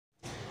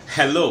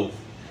Hello,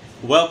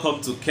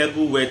 welcome to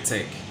Cableway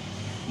Tech.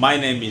 My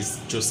name is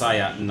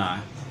Josiah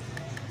Na.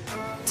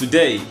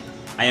 Today,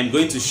 I am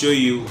going to show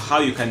you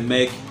how you can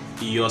make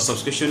your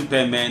subscription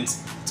payment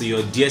to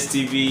your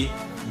DSTV,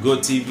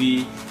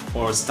 GoTV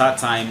or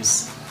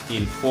Startimes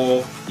in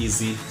 4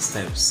 easy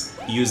steps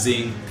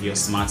using your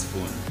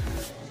smartphone.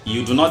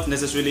 You do not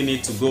necessarily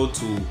need to go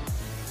to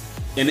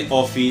any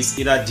office,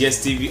 either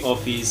DSTV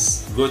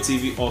office,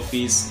 GoTV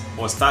office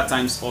or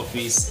Startimes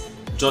office,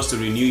 just to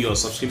renew your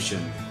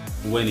subscription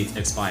when it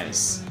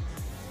expires.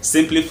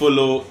 Simply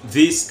follow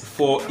these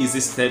 4 easy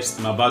steps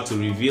I'm about to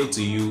reveal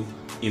to you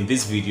in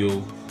this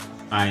video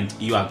and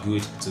you are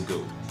good to go.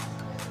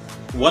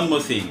 One more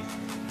thing,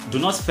 do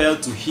not fail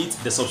to hit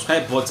the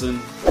subscribe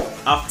button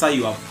after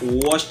you have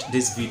watched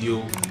this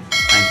video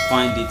and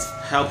find it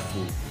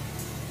helpful.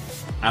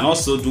 And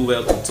also do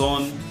well to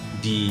turn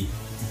the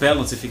bell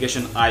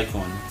notification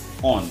icon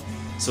on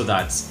so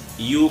that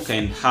you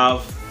can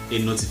have a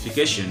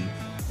notification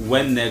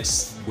when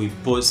next we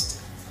post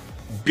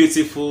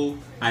beautiful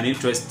and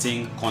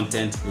interesting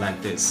content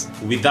like this.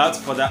 Without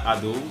further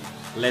ado,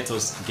 let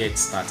us get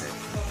started.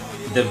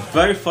 The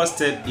very first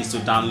step is to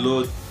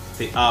download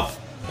the app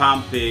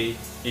Palmpay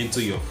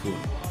into your phone.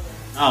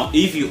 Now,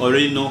 if you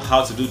already know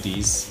how to do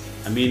this,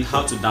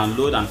 how to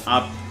download an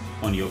app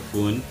on your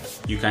phone,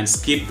 you can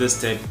skip this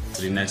step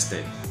to the next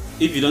step.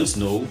 If you don't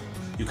know,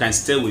 you can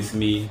stay with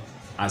me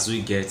as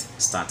we get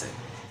started.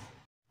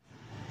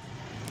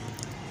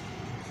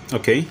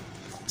 Okay,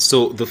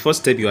 so the first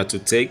step you have to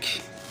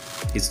take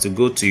is to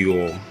go to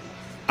your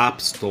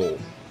app store.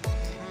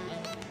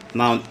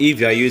 Now, if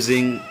you are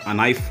using an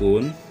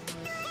iPhone,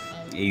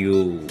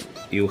 you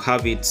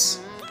have it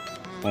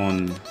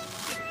on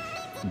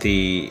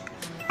the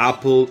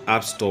Apple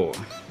App Store.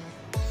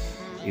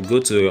 You go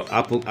to your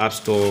Apple App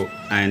Store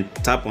and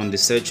tap on the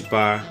search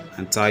bar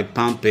and type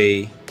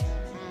Palmpay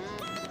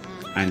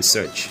and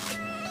search.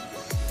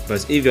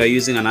 But if you are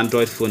using an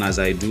Android phone as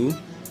I do,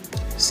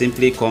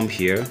 simply come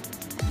here,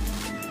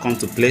 come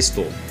to Play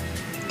Store,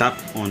 tap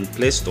on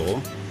Play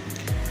Store,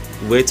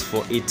 wait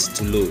for it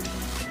to load.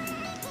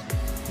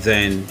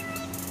 Then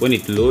when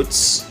it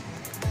loads,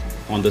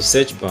 on the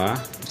search bar,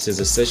 this is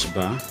the search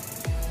bar,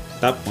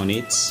 tap on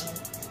it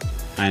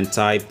and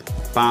type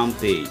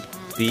Palmpay,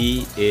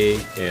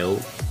 P-A-L-M-P-A-Y,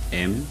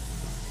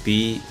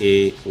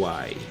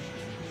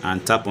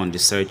 and tap on the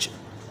search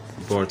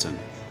button.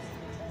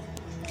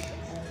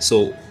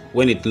 So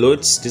when it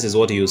loads, this is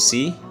what you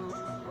see.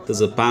 This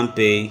is a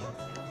Palmpay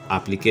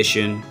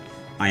application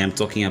I am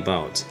talking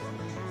about.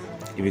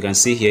 If you can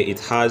see here, it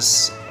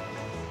has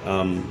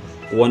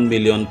 1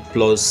 million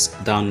plus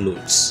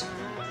downloads.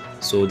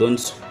 So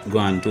don't go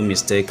and do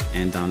mistake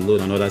and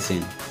download another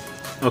thing.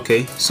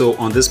 Okay, so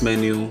on this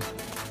menu,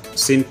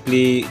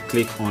 simply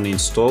click on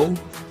install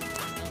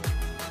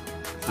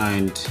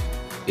and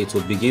it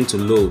will begin to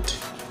load.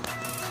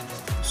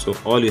 So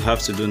all you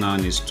have to do now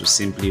is to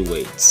simply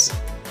wait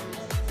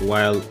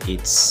while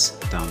it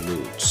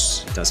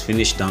downloads. It has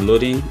finished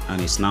downloading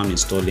and it's now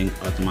installing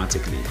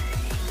automatically.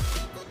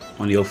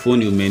 On your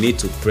phone, you may need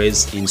to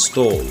press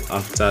install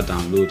after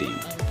downloading,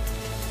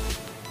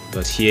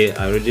 but here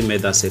I already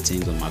made that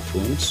settings on my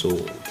phone,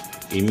 so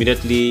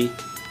immediately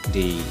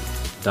the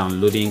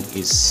downloading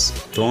is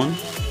done,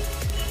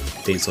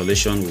 the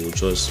installation will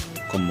just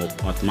come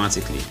up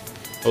automatically.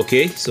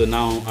 Okay, so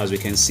now as we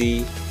can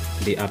see,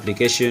 the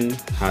application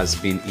has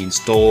been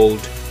installed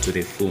to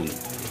the phone.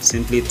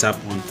 Simply tap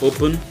on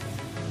open.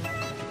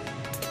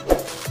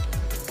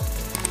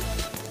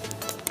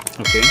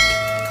 Okay,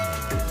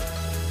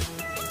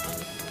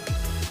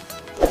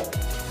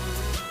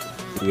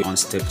 we're on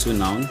step 2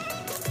 now,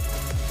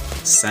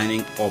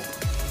 signing up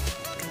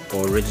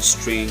or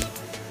registering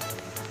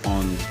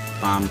on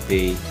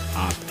Palmpay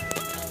app.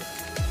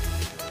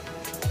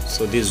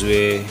 So this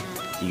way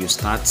you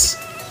start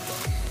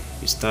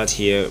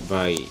here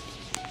by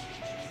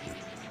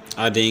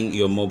adding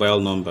your mobile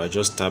number.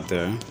 Just tap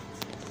there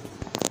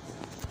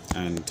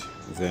and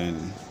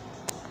then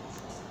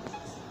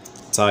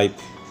type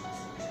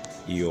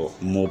your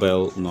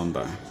mobile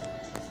number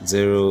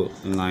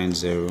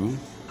 090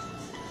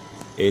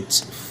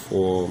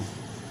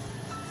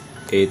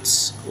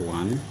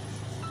 8481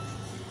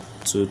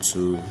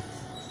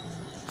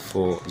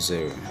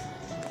 2240.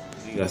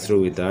 You are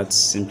through with that,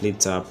 simply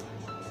tap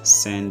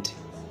send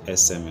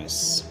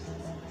SMS.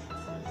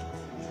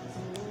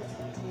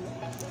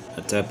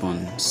 Tap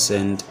on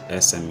send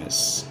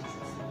SMS.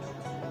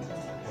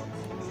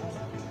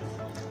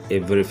 A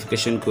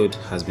verification code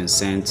has been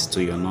sent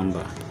to your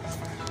number.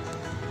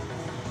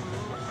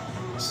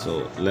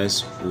 So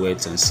let's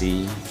wait and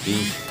see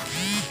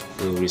if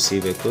we'll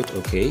receive a code.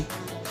 Okay,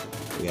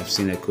 we have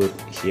seen a code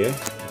here.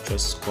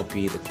 Just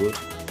copy the code,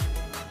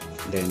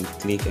 then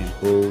click and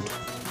hold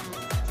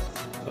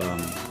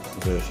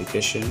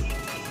verification,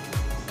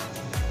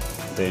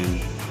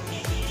 then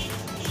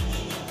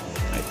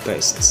I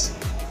paste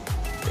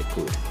the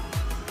code.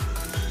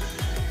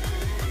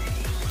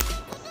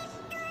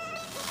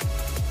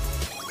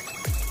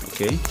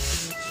 Okay,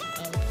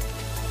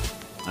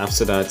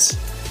 after that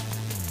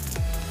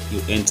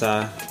you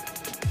enter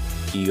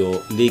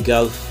your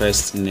legal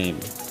first name.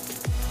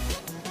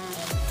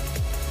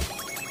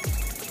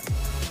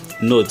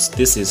 Note,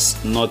 this is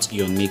not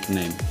your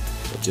nickname,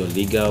 but your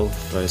legal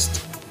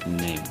first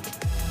name.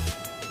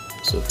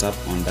 So tap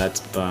on that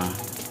bar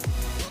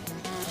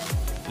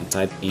and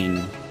type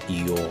in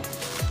your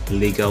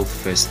legal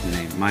first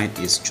name. Mine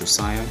is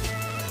Josiah.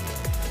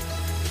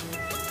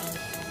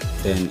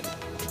 Then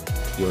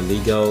your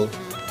legal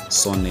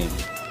surname.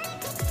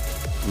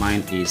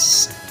 Mine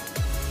is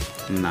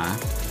Na,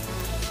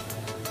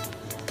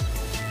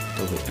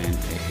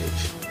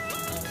 N-A-H.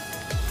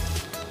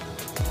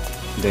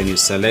 Then you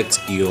select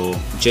your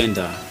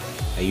gender.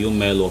 Are you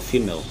male or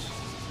female?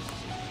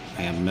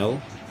 I am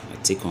male. I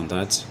tick on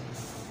that.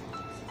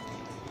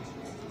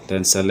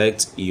 Then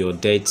select your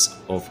date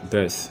of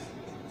birth.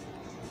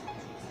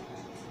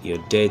 Your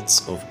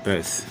date of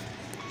birth.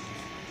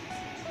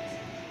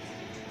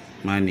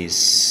 Mine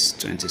is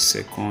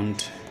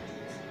 22nd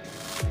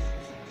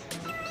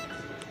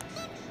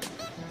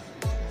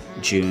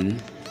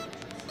June.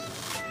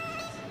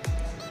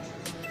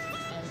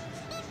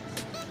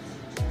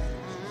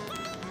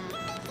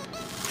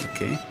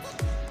 Okay.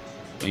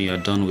 When you are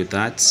done with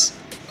that,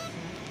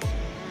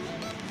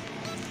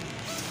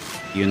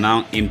 you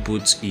now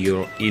input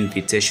your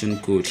invitation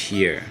code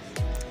here.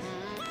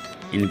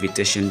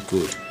 Invitation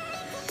code.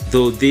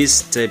 Though this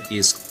step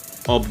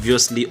is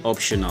obviously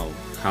optional,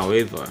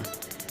 however,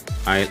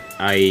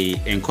 I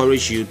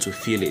encourage you to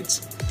fill it,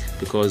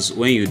 because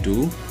when you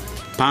do,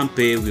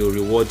 Palmpay will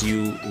reward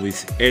you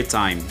with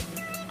airtime,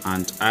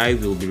 and I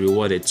will be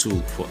rewarded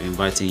too for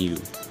inviting you.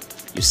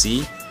 You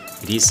see,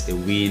 it is a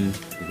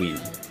win-win.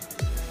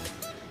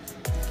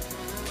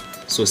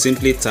 So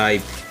simply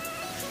type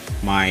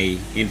my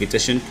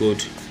invitation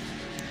code.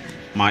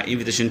 My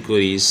invitation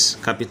code is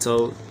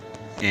capital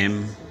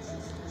M,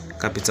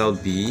 capital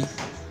B,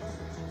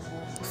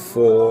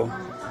 4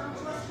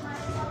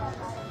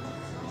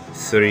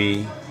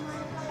 3,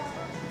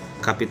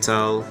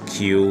 capital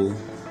Q,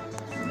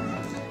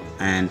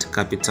 and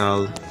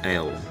capital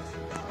L.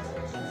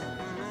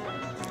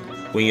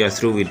 When you are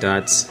through with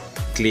that,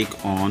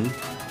 click on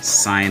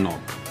sign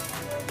up.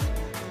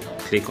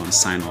 Click on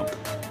sign up.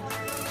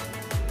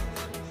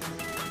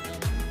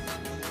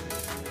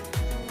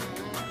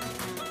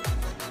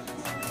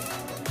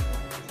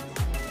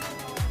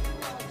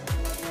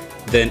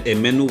 Then a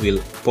menu will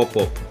pop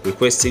up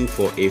requesting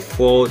for a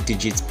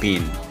 4-digit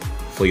PIN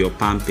for your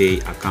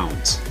Palmpay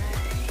account.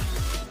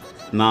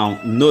 Now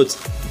note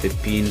the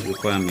PIN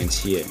requirements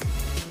here.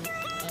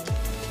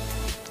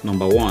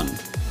 Number 1,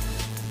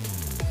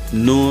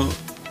 no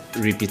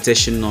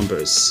repetition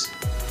numbers.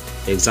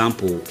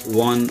 Example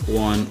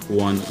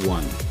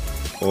 1111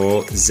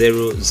 or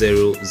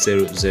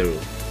 0000.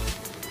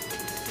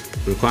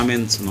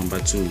 Requirement number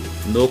 2,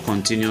 no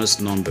continuous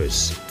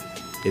numbers.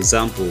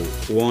 Example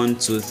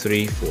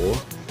 1234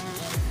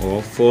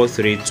 or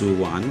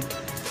 4321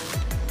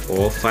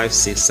 or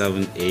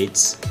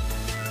 5678,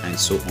 and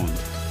so on.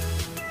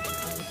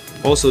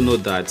 Also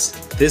note that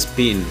this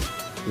PIN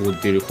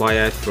would be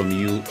required from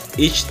you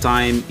each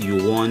time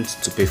you want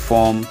to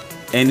perform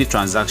any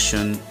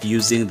transaction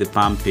using the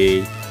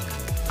Palmpay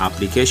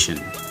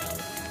application.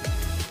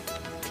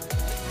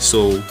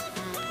 So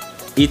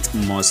it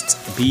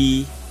must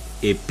be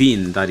a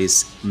PIN that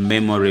is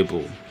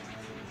memorable.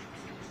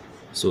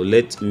 So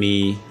let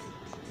me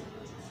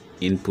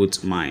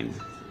input mine.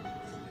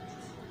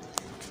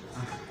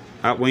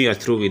 When you are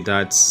through with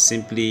that,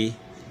 simply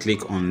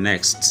click on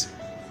next.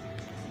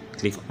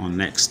 Click on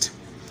next.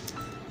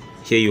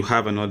 Here you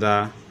have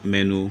another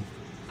menu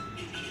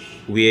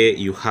where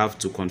you have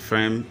to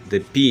confirm the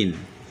PIN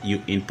you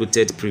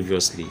inputted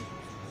previously.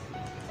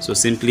 So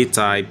simply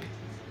type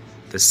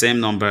the same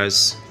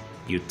numbers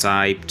you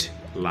typed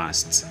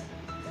last.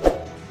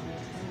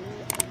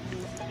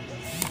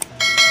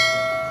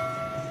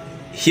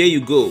 Here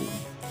you go.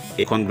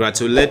 A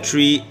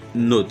congratulatory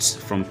note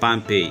from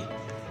Palmpay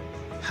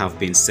have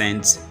been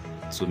sent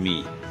to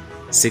me,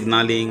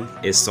 signaling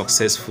a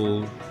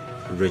successful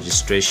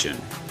registration.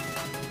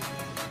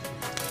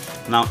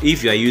 Now,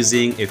 if you are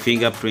using a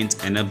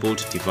fingerprint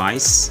enabled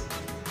device,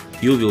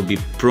 you will be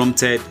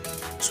prompted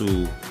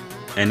to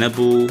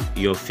enable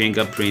your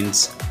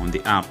fingerprints on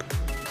the app.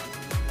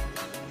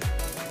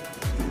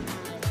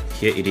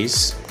 Here it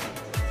is.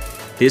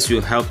 This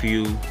will help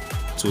you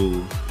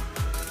to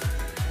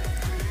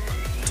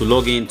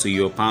log into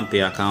your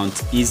Palmpay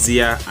account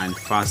easier and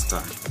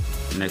faster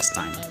next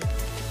time.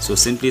 So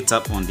simply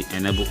tap on the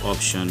enable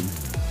option,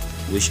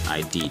 which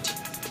I did.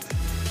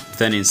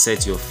 Then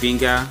insert your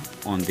finger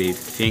on the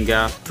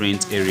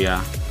fingerprint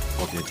area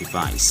of your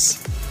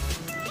device.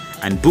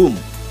 And boom,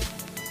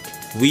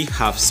 we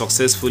have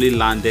successfully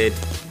landed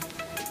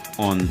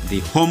on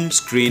the home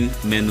screen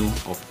menu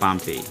of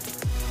Palmpay.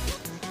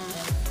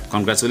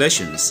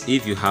 Congratulations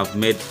if you have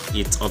made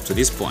it up to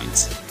this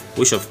point,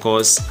 which of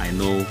course I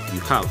know you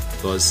have,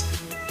 because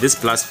this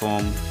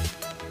platform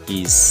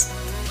is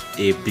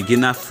a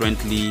beginner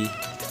friendly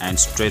and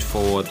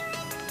straightforward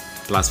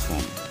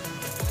platform.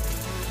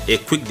 A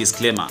quick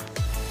disclaimer: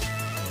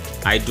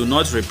 I do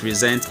not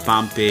represent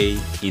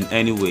Palmpay in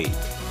any way.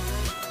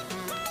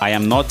 I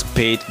am not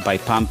paid by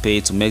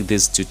Palmpay to make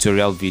this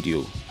tutorial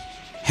video.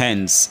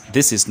 Hence,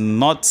 this is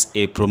not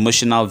a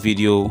promotional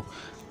video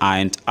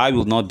and I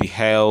will not be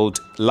held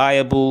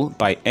liable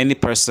by any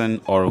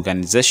person or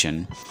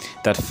organization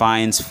that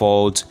finds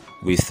fault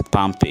with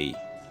Palmpay.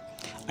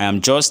 I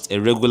am just a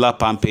regular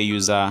Palmpay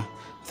user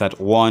that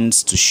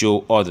wants to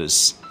show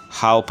others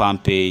how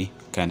Palmpay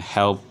can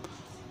help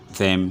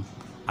them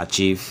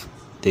achieve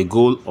the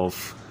goal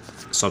of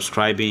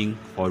subscribing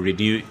or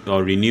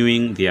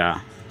renewing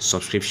their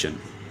subscription.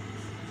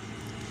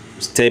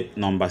 Step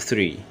number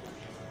 3.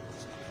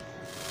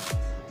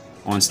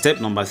 On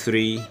step number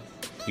 3,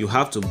 you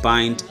have to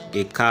bind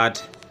a card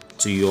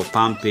to your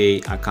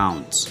Palmpay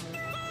account.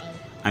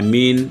 I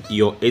mean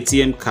your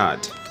ATM card.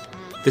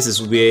 This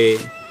is where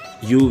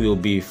you will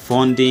be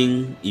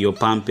funding your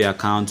Palmpay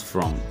account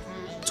from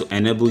to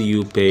enable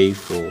you pay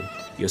for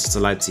your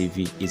satellite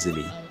TV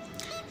easily.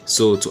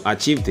 So to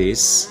achieve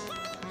this,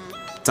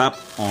 tap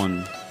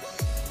on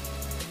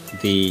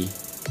the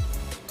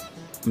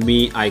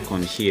Me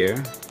icon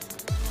here.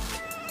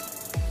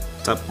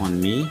 Tap on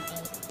Me.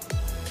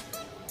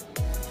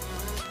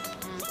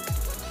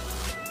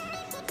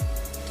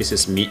 This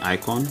is Me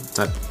icon.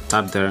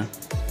 Tap there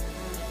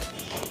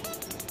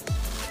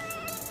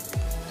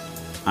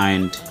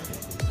and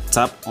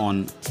tap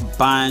on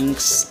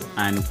Banks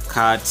and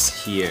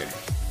Cards here.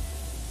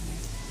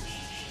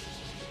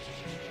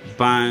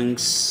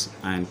 Banks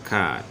and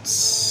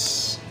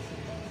Cards.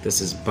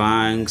 This is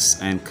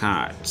Banks and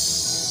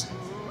Cards.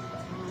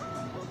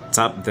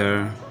 Tap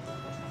there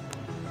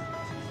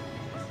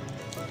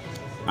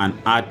and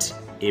add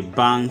a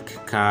bank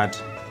card.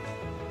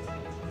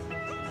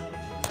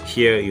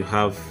 Here you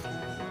have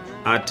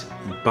add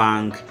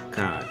bank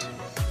card.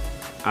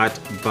 Add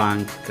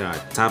bank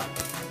card. Tap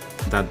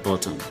that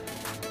button.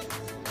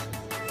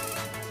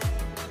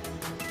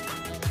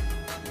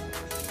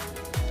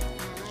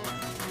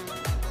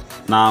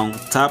 Now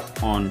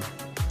tap on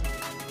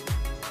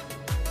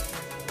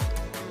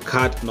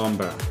card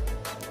number.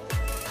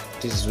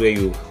 This is where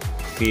you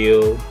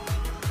fill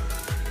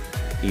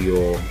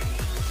your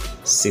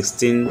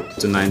 16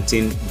 to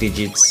 19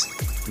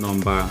 digits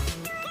number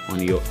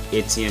on your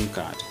ATM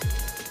card.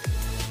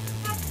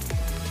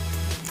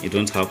 You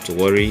don't have to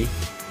worry.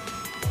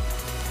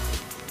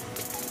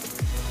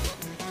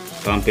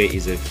 Palmpay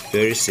is a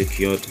very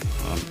secured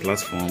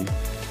platform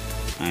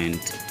and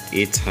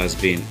it has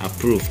been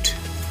approved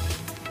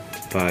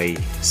by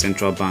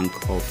Central Bank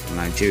of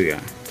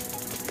Nigeria.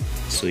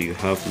 So you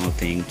have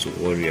nothing to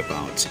worry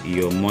about.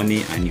 Your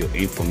money and your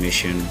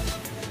information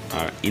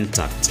are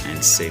intact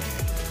and safe.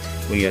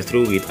 When you're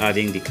through with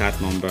adding the card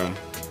number,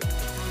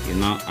 you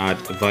now add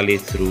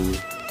valid through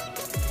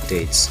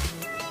dates.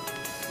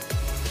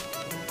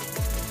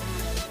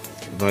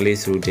 Valid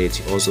through date,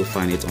 you also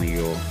find it on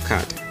your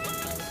card,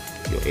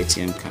 your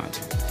ATM card.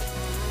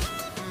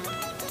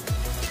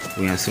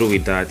 When you're through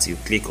with that, you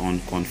click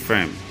on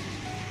confirm.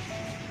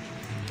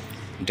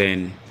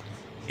 Then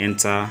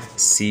enter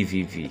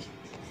CVV.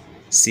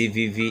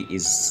 CVV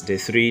is the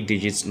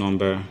 3-digit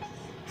number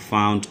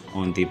found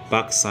on the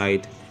back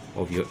side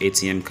of your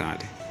ATM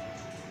card.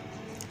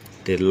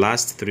 The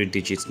last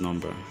 3-digit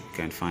number you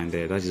can find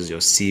there, that is your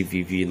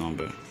CVV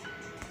number.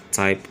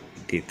 Type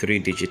the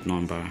 3-digit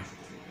number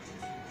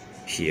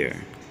here.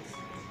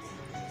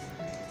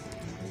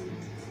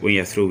 When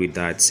you're through with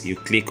that, you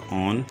click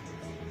on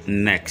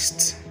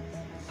next.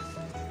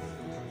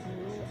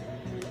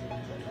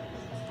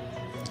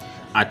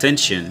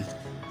 Attention,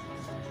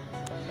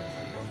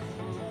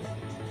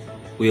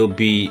 we'll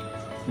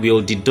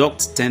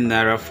deduct 10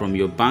 naira from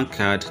your bank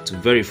card to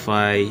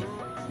verify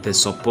the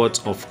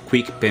support of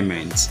quick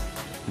payment.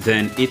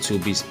 Then it will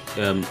be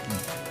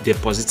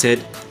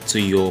deposited to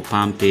your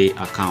Palmpay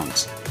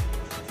account.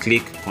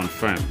 Click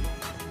confirm.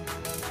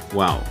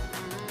 Wow,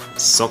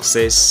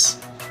 success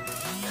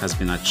has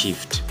been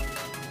achieved.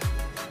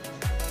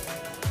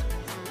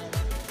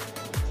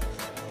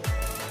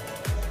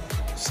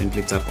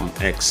 Simply tap on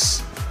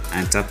X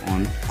and tap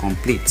on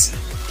complete.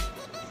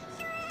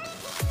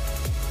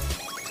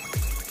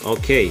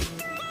 Okay,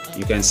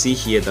 you can see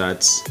here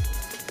that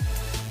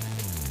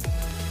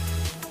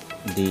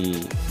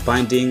the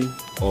binding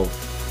of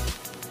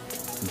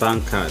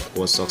bank card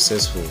was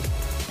successful.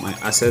 My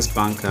Access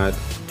bank card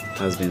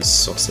has been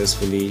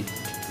successfully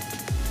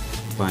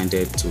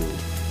binded to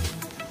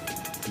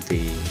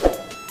the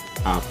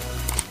app,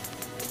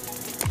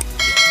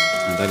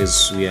 and that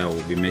is where I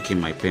will be making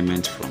my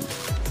payment from.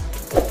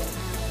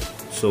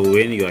 So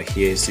when you are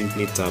here,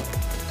 simply tap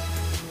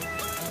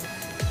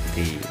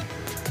the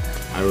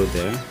arrow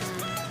there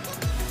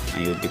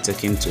and you'll be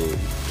taken to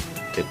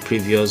the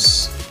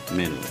previous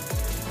menu.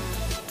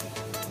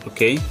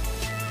 Okay,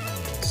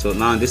 so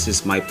now this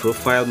is my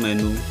profile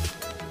menu.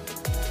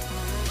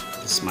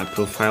 This is my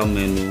profile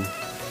menu.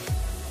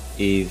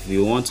 If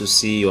you want to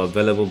see your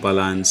available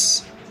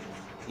balance,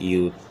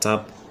 you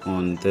tap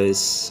on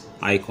this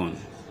icon.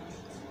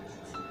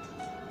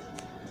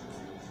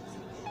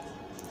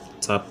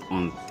 Tap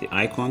on the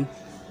icon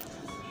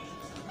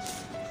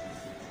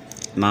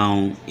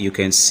Now you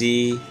can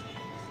see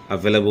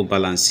available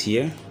balance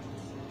here.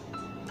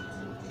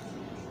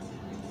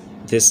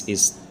 This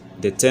is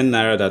the 10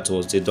 naira that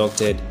was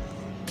deducted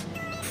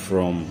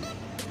from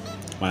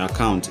my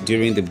account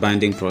during the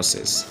binding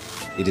process.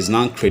 It is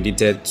now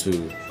credited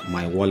to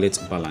my wallet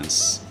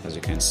balance, as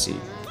you can see.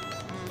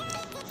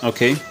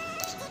 Okay,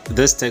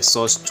 this takes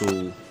us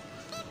to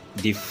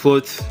the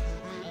fourth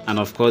and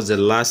of course the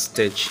last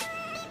stage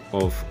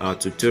of our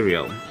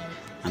tutorial,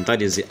 and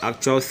that is the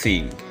actual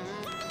thing,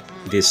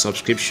 the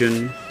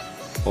subscription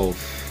of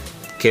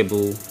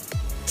cable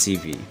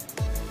TV.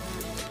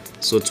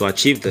 So to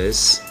achieve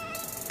this,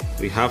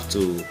 we have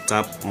to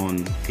tap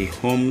on the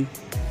home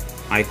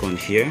icon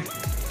here.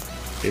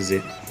 There's a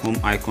home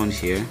icon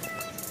here.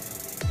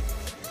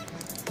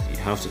 You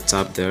have to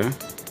tap there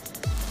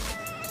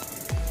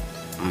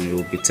and you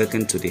will be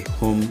taken to the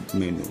home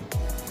menu.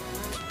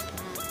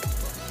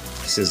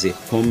 This is the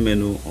home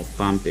menu of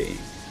Palmpay.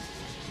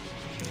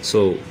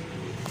 So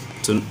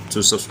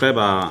to subscribe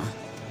our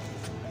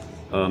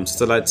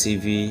Starlight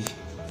TV,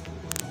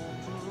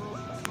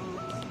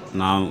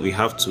 now we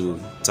have to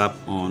tap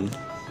on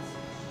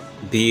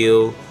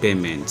bill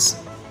payments.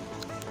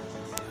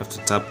 Have to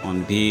tap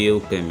on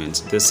bill payments.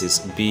 This is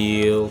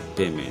bill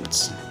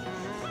payments.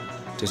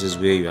 This is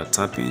where you are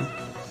tapping.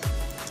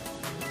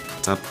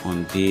 Tap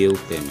on bill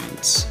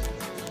payments.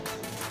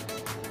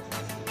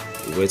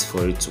 Wait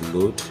for it to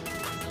load.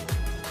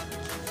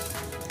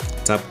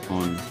 Tap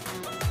on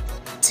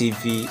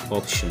TV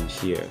option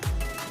here.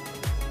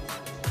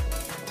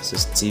 This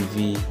is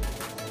TV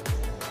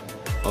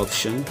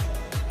option.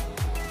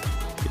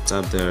 You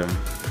tap there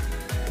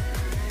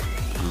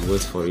and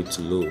wait for it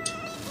to load.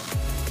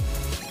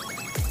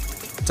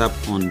 Tap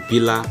on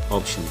biller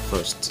option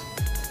first.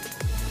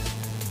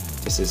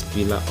 This is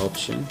biller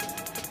option.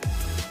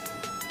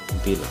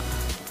 Biller.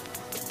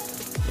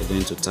 You're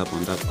going to tap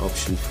on that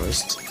option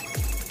first.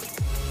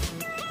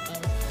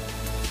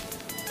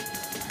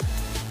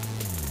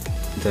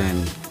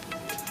 Then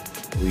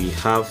we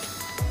have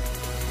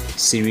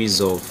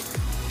series of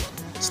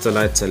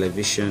Starlight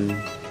television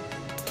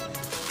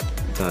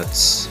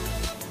that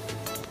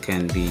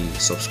can be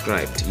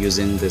subscribed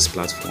using this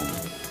platform.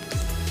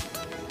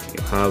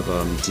 You have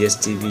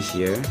DSTV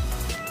here,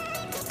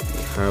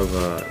 you have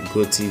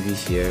GoTV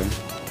here,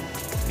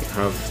 you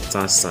have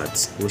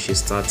Starsat, which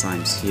is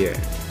Startimes here.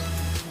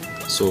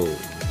 So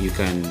you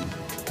can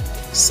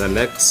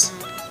select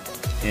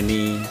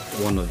any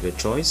one of your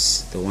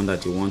choice, the one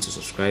that you want to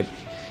subscribe.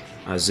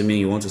 Assuming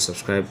you want to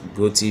subscribe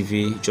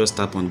GoTV, just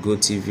tap on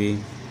GoTV.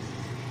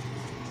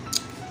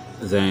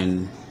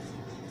 Then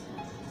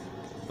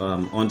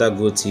under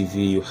GoTV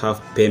you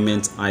have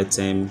payment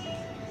item.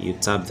 You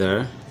tap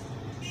there,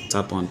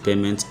 tap on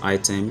payment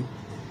item.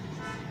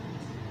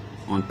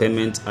 On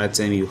payment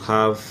item you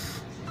have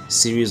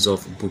series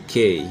of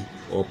bouquet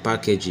or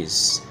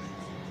packages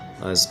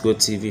as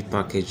GoTV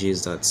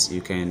packages that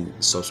you can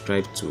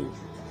subscribe to.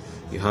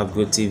 You have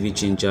GoTV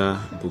Ginger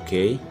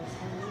bouquet,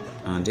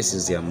 and this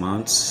is the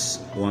amount,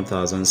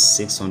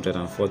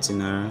 1,640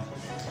 naira.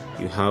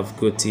 You have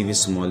GoTV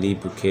Smally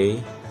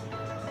bouquet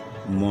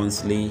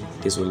monthly.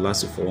 This will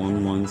last you for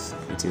 1 month.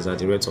 It is at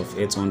the rate of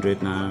 800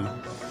 naira.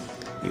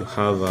 You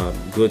have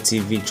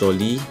GoTV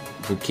Jolly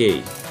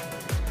bouquet.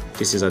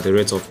 This is at the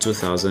rate of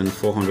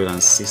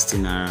 2,460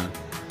 naira.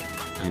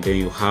 And then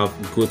you have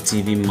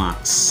GoTV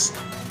Max.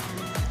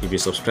 If you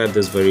subscribe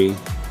this very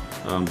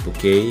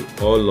bouquet,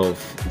 all of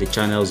the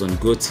channels on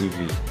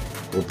GoTV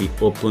will be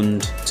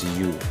opened to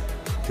you.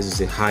 This is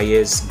the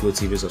highest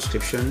GoTV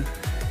subscription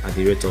at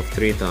the rate of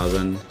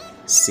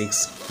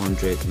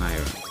 3,600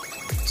 naira.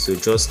 So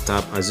just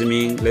tap,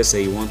 assuming let's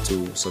say you want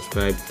to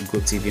subscribe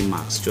GoTV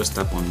Max, just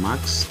tap on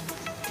Max.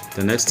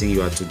 The next thing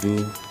you have to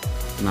do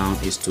now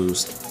is to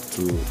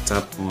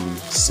tap on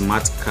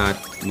smart card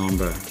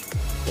number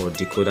or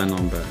decoder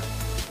number.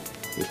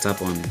 You tap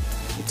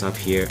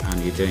here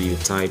and then you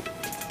type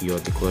your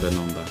decoder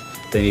number.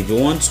 Then if you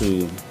want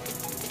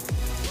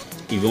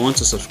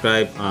to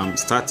subscribe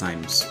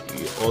Startimes,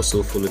 you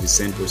also follow the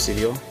same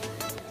procedure.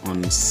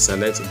 On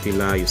select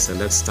biller, you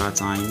select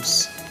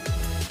Startimes,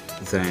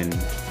 then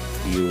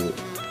you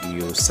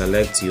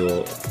select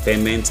your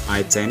payment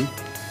item.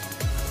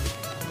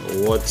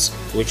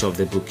 Which of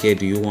the bouquet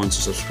do you want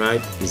to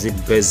subscribe? Is it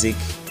basic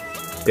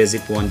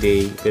 1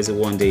 day? Basic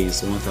 1 day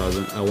is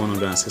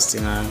 1,160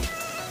 naira.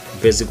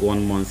 Basic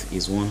 1 month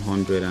is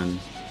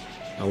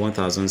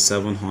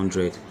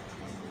 1,700.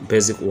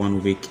 Basic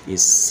 1 week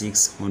is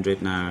 600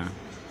 naira.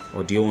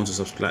 Or do you want to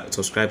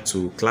subscribe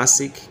to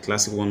classic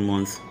 1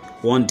 month?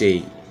 1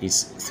 day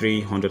is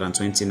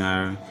 320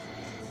 naira.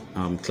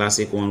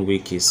 Classic 1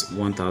 week is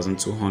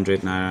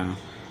 1,200 naira,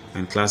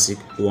 and classic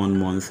 1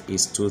 month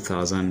is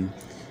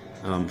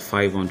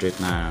 2,500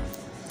 naira.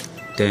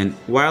 Then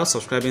while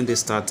subscribing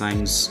these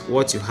Startimes,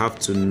 what you have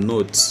to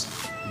note,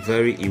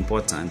 very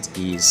important,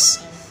 is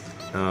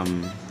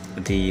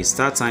the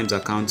Startimes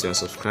account you are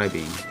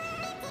subscribing.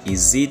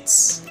 Is it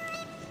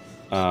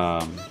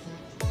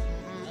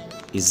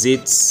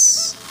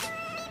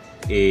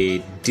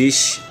a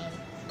dish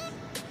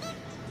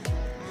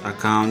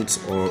account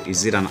or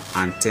is it an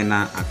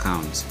antenna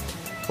account?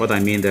 What I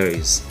mean there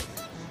is,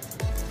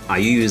 are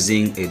you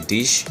using a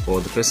dish,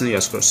 or the person you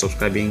are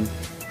subscribing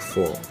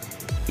for,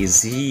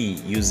 is he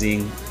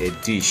using a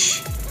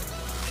dish?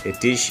 A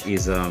dish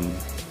is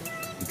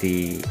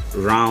the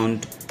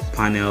round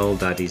panel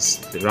that is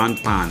the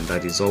round pan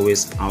that is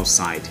always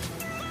outside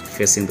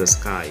facing the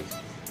sky.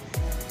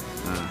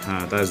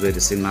 That's where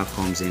the signal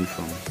comes in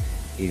from.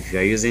 If you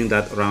are using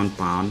that round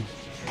pan,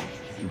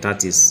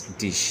 that is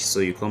dish. So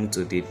you come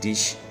to the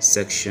dish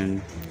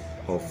section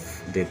of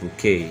the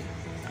bouquet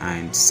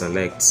and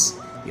select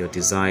your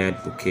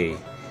desired bouquet.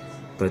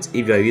 But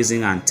if you are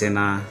using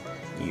antenna,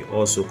 you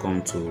also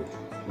come to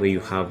where you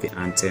have the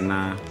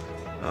antenna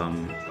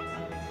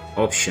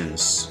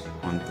options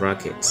on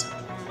brackets.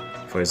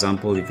 For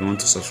example, if you want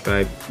to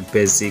subscribe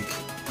basic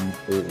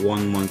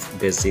 1 month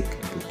basic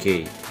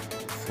bouquet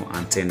for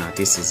antenna,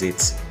 this is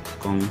it.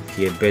 Come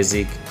here,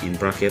 basic in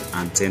bracket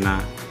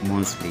antenna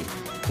monthly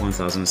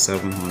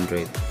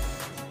 1,700.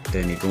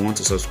 Then if you want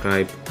to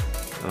subscribe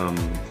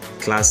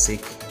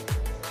classic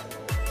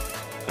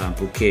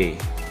bouquet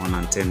on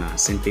antenna,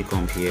 simply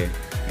come here.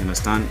 You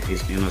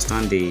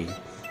understand the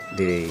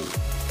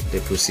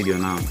procedure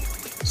now.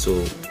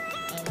 So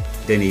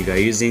then if you are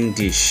using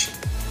dish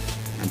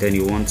and then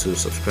you want to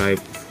subscribe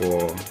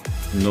for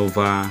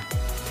Nova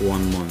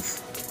 1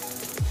 month,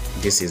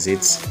 this is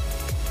it.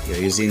 You're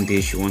using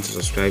dish, you want to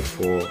subscribe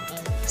for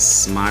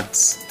Smart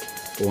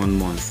 1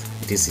 month,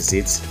 this is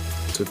it,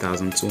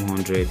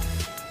 2,200.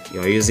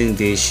 You're using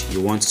dish,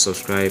 you want to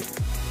subscribe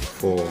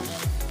for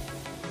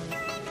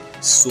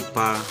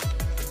Super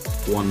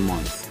 1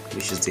 month,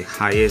 which is the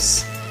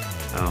highest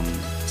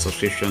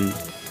subscription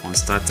on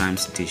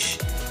Startimes dish,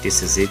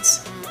 this is it,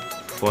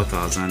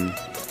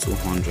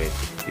 4,200.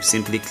 You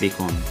simply click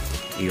on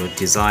your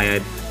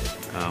desired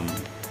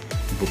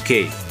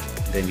bouquet,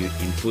 then you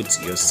input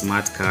your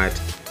smart card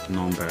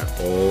number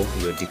or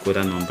your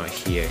decoder number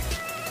here.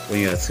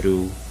 When you are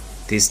through,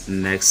 this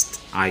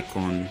next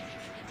icon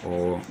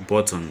or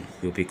button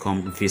will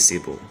become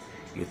visible.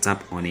 You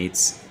tap on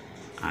it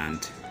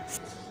and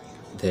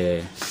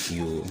there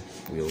you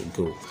will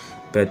go.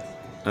 But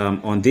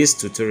on this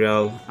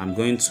tutorial, I'm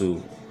going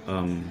to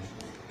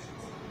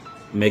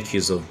make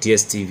use of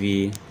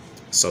DSTV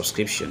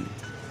subscription.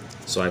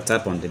 So I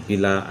tap on the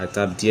biller, I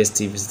tap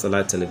DSTV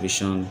satellite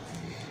television,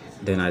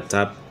 then I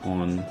tap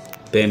on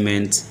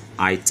payment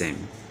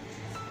item.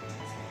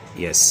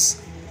 Yes,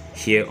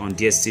 here on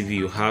DSTV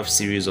you have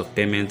series of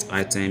payment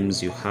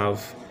items. You have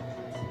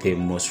the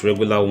most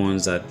regular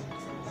ones that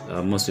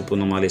most people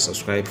normally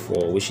subscribe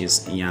for, which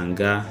is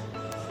Yanga,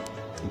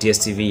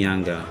 DSTV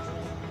Yanga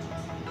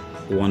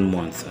 1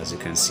 month, as you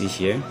can see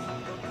here,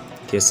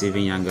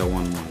 DSTV Yanga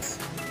 1 month.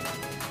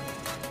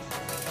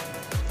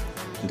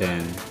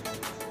 Then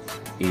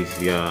if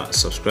you are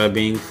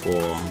subscribing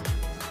for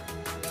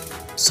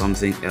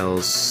something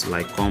else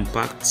like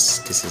compacts,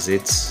 this is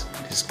it,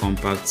 this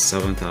compact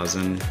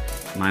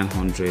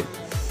 7,900.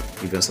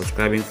 If you're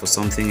subscribing for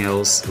something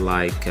else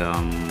like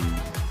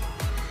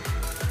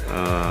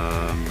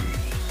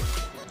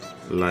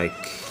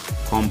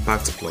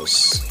compact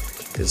plus,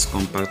 this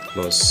compact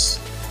plus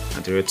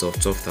at the rate of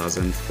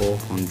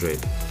 12,400.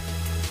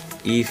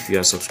 If you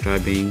are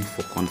subscribing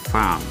for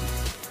confirm,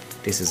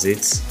 this is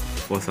it,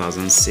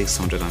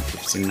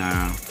 4,615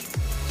 naira.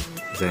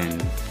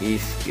 Then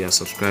if you are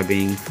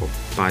subscribing for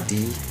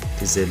Paddy,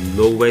 this is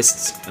the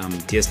lowest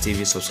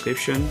DSTV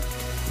subscription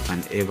you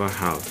can ever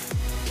have,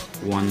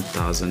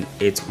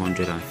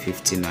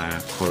 1,850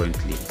 naira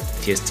currently,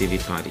 DSTV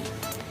Paddy.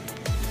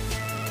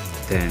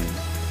 Then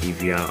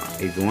if you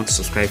want to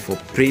subscribe for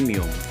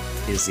premium,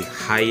 this is the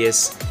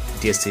highest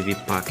DSTV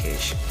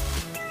package,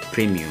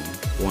 premium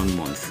 1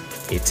 month,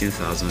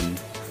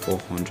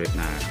 18,400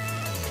 naira.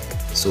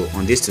 So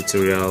on this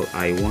tutorial,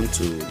 I want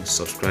to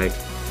subscribe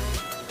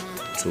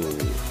to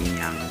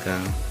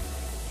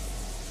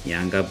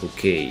Yanga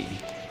bouquet.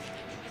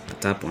 I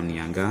tap on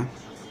Yanga.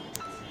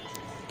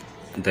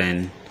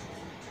 Then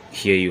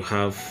here you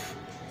have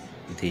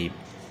the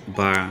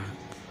bar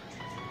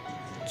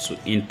to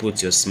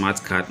input your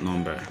smart card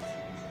number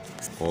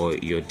or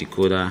your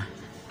decoder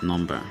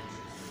number.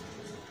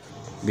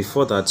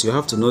 Before that, you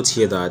have to note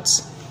here that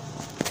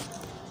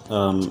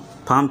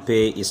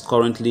Palmpay is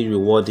currently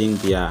rewarding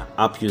their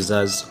app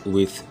users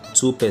with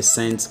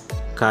 2%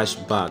 cash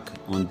back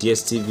on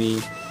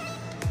DSTV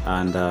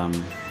and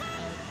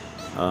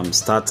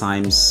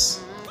Startimes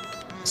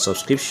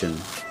subscription.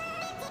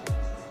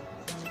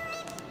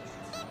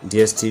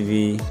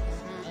 DSTV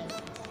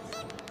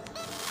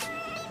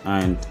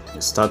and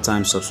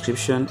Startimes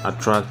subscription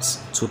attracts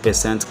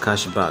 2%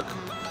 cash back,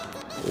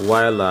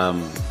 while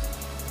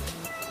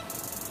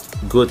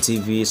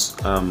GoTV's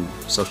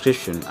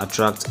subscription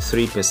attracts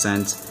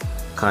 3%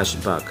 cash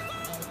back.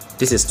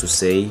 This is to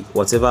say,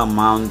 whatever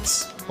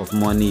amount of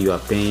money you are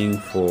paying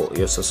for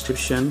your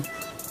subscription,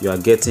 you are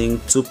getting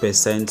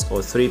 2% or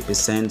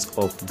 3%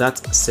 of that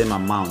same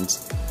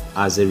amount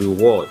as a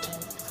reward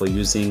for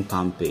using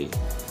Palmpay.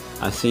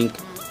 I think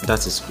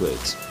that is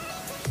great.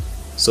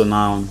 So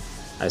now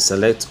I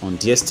select on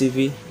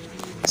DSTV.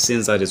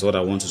 Since that is what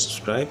I want to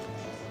subscribe,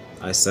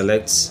 I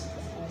select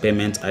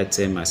payment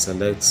item. I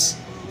select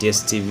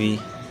DSTV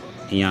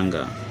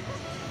Yanga.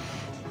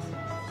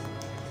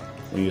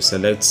 When you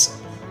select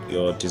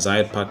your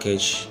desired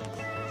package,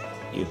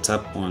 you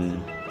tap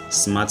on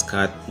smart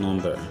card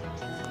number.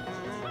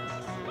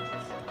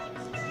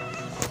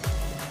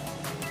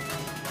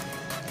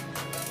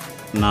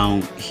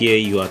 Now here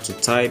you are to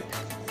type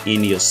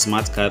in your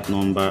smart card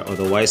number,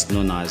 otherwise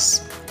known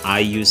as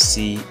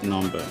IUC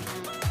number.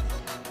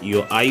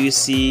 Your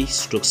IUC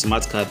 /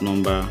 smart card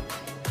number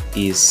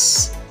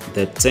is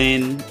the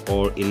 10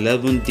 or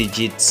 11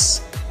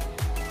 digits,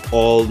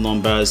 all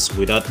numbers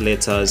without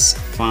letters,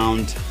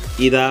 found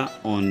either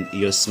on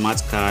your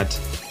smart card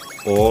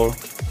or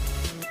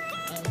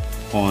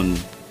on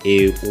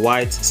a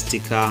white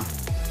sticker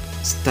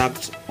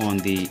stamped on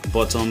the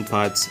bottom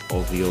part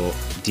of your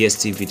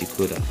DSTV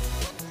decoder.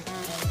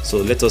 So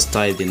let us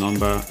type the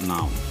number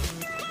now.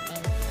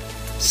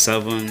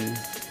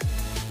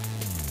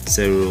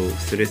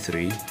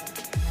 7033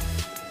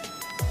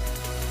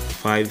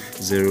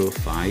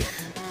 505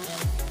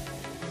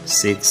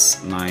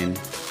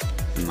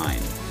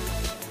 699.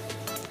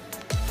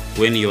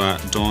 When you are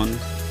done,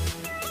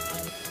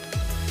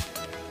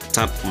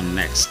 tap on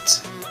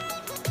next.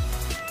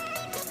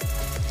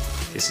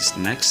 This is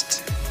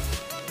next.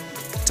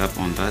 Tap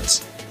on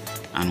that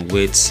and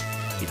wait.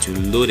 It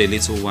will load a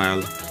little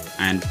while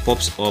and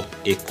pops up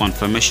a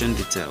confirmation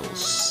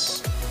details.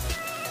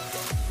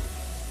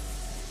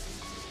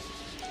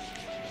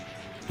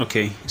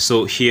 Okay,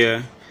 so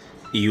here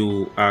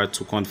you are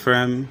to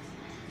confirm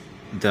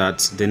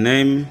that the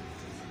name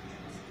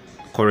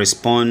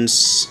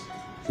corresponds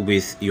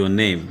with your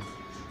name,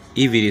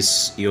 if it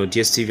is your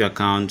DSTV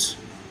account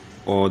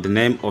or the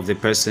name of the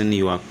person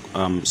you are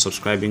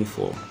subscribing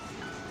for.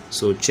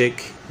 So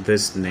check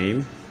this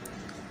name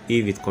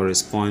if it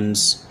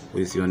corresponds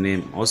with your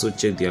name. Also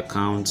check the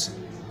account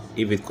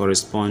if it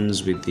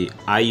corresponds with the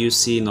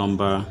IUC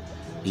number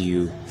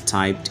you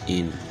typed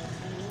in.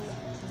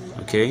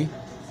 Okay,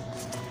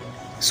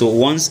 so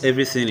once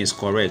everything is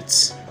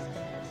correct,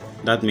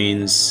 that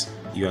means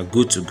you are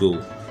good to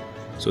go.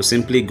 So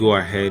simply go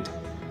ahead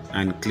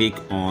and click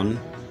on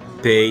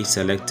Pay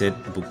Selected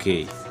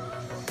Bouquet.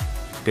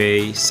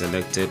 Pay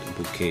Selected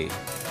Bouquet.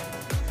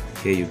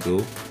 Here you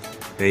go.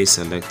 Pay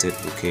Selected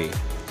Bouquet.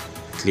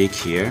 Click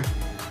here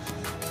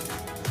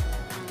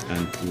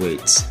and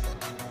wait.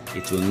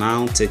 It will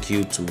now take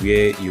you to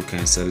where you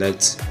can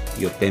select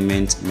your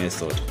payment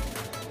method.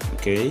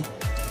 Okay,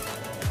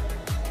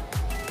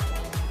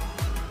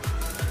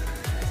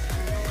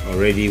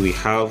 already we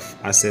have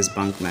Access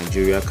Bank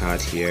Nigeria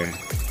card here,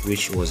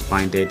 which was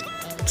binded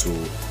to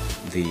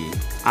the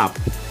app.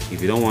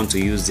 If you don't want to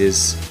use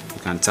this, you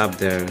can tap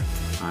there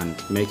and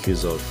make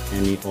use of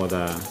any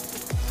other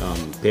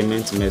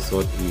payment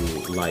method you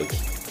like,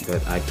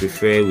 but I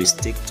prefer we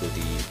stick to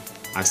the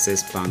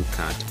Access Bank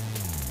card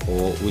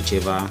or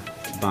whichever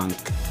bank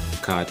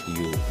card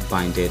you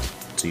binded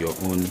to your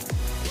own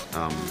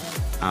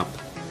app.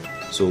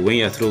 So when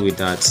you're through with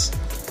that,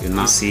 you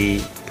now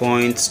see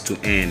point to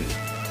earn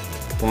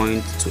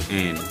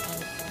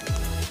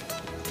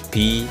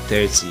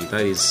P30,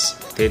 that is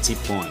 30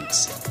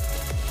 points.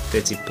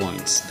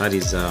 That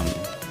is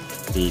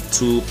the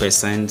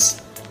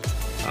 2%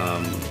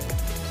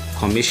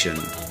 commission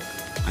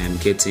I am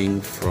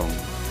getting from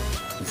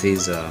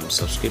this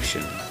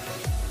subscription.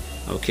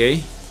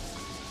 Okay,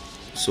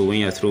 so when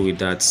you're through with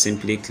that,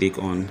 simply click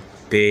on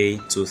pay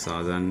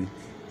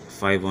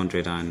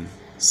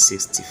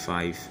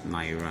 2,565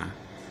 naira.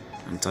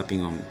 I'm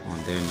tapping on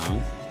there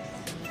now.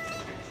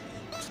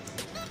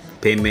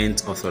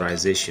 Payment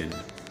authorization.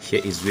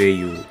 Here is where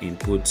you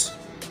input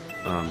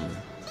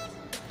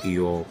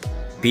your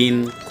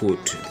PIN code,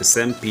 the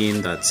same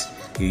PIN that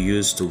you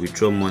use to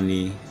withdraw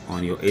money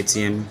on your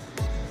ATM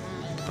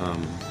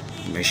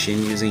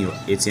machine using your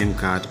ATM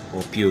card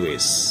or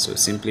POS. So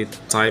simply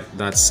type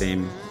that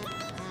same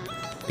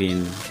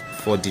PIN,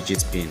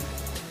 4-digit PIN,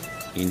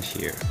 in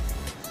here.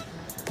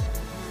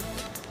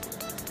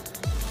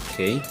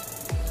 Okay,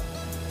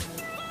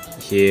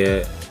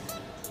 here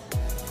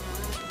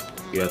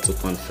you have to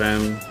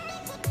confirm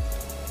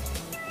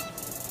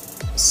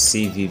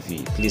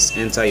CVV. Please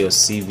enter your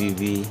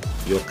CVV,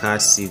 your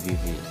card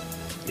CVV.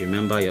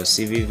 Remember your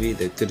CVV,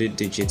 the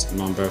 3-digit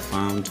number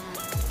found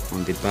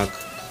on the back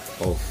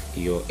of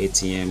your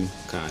ATM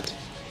card.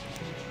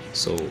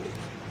 So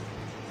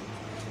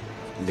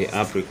the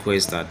app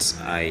requests that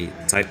I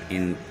type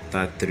in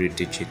that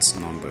 3-digit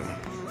number,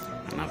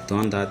 and I've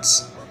done that.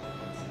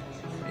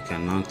 You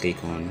can now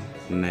click on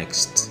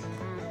next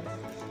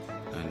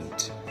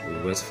and we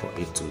wait for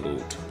it to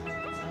load.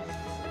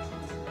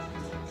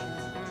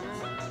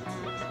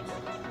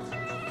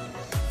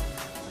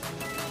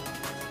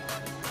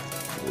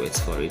 Wait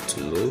for it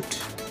to load.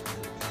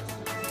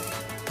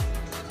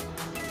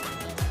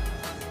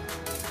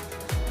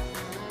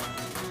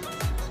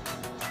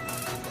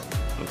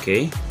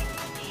 Okay,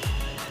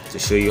 to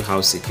show you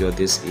how secure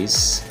this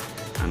is,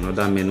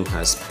 another menu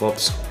has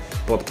popped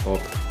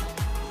up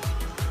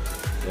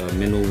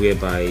menu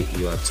whereby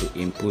you are to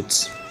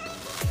input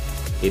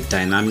a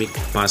dynamic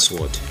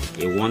password,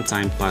 a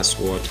one-time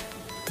password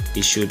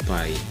issued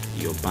by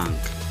your bank.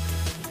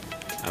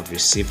 I've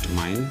received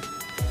mine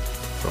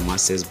from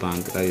Access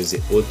Bank. That is the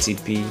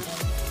OTP.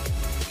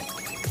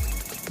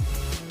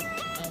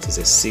 It is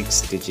a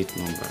 6-digit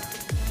number.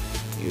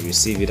 You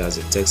receive it as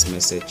a text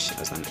message,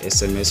 as an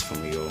SMS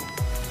from your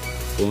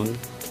phone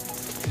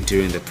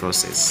during the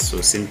process.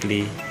 So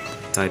simply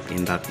type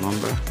in that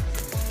number.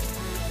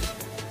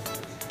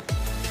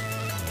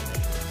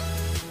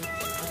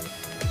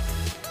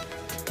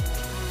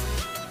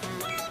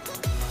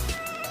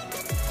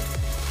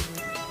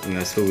 When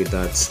you're through with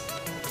that,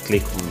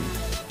 click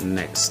on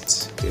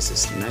next. This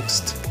is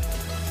next.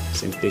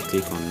 Simply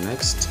click on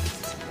next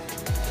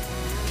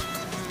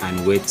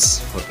and wait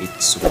for it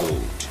to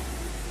load.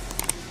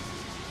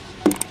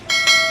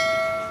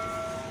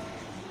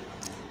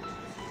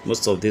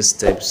 Most of these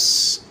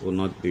steps will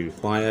not be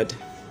required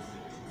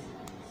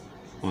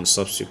on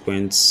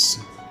subsequent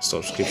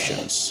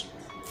subscriptions.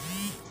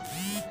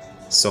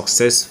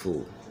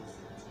 Successful.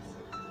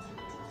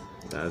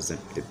 That's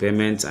the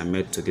payment I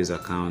made to this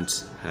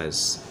account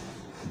has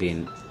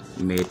been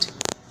made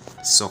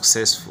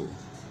successful.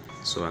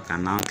 So I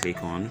can now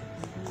click on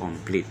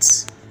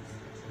complete.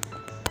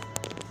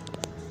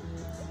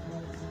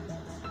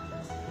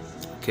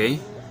 Okay,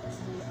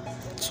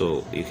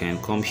 so you can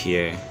come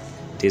here,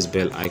 this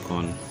bell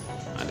icon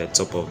at the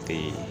top of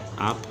the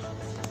app,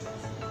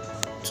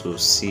 to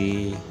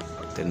see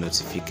the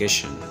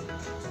notification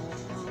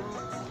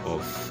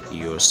of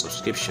your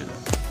subscription.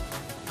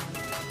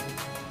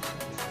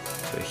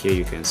 So here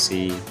you can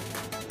see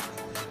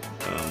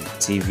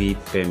TV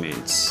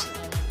payments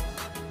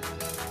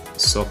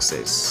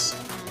success.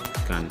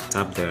 You can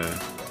tap there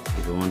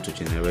if you want to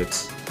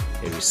generate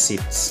a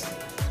receipt.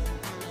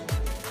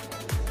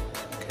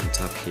 You can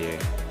tap here.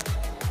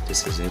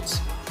 This is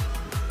it.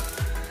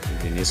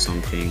 If you need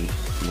something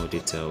more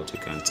detailed, you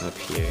can tap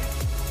here,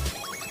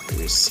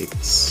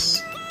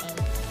 receipts,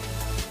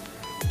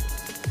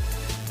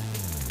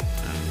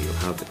 and you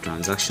have the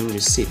transaction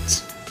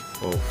receipt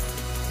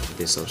of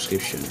the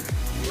subscription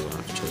you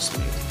have just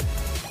made.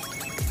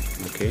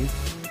 Okay,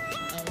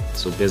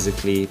 so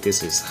basically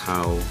this is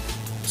how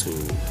to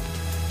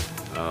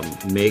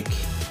make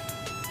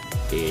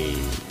a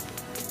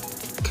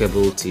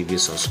cable TV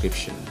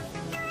subscription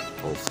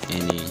of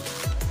any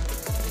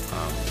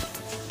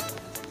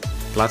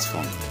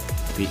platform,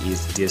 be it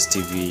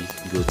DSTV,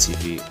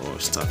 GoTV or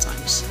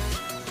Startimes.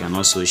 You can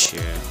also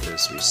share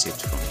this receipt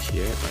from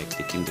here by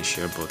clicking the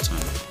share button.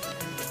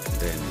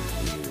 Then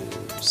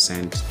you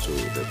send to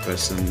the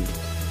person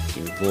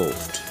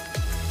involved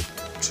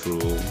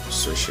through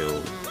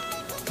social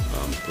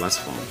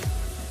platform.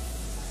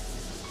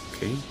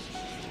 Okay,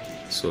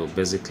 so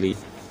basically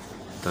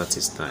that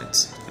is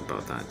that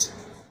about that.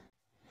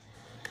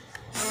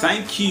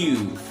 Thank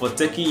you for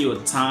taking your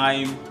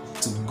time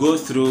to go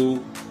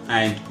through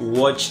and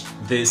watch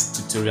this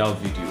tutorial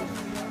video.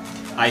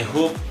 I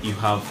hope you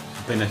have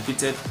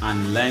benefited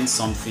and learned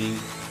something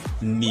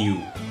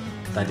new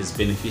that is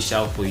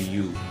beneficial for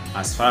you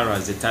as far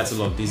as the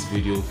title of this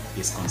video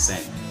is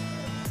concerned.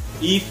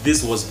 If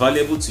this was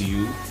valuable to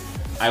you,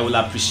 I will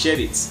appreciate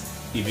it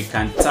if you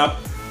can tap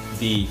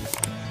the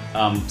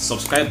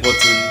subscribe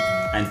button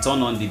and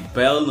turn on the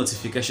bell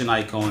notification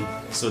icon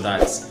so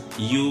that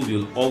you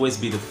will always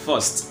be the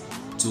first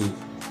to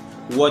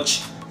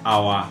watch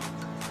our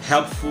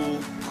helpful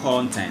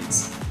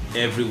content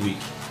every week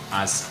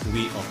as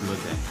we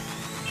upload them.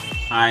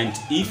 And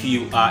if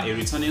you are a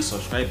returning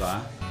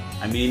subscriber,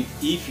 I mean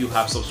if you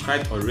have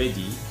subscribed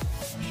already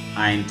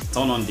and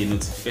turn on the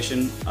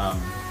notification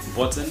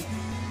button,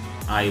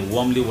 I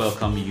warmly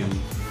welcome you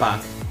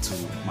back to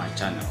my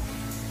channel.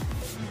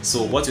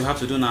 So what you have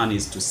to do now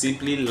is to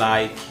simply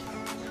like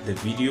the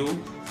video,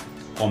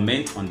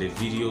 comment on the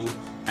video,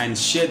 and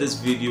share this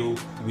video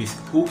with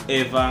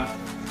whoever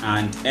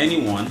and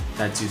anyone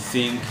that you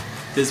think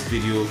this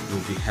video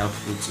will be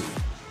helpful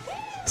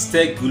to.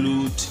 Stay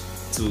glued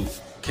to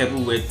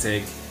Cableway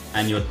Tech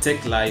and your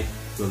tech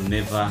life will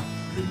never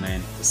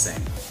remain the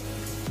same.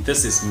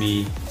 This is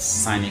me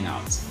signing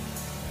out.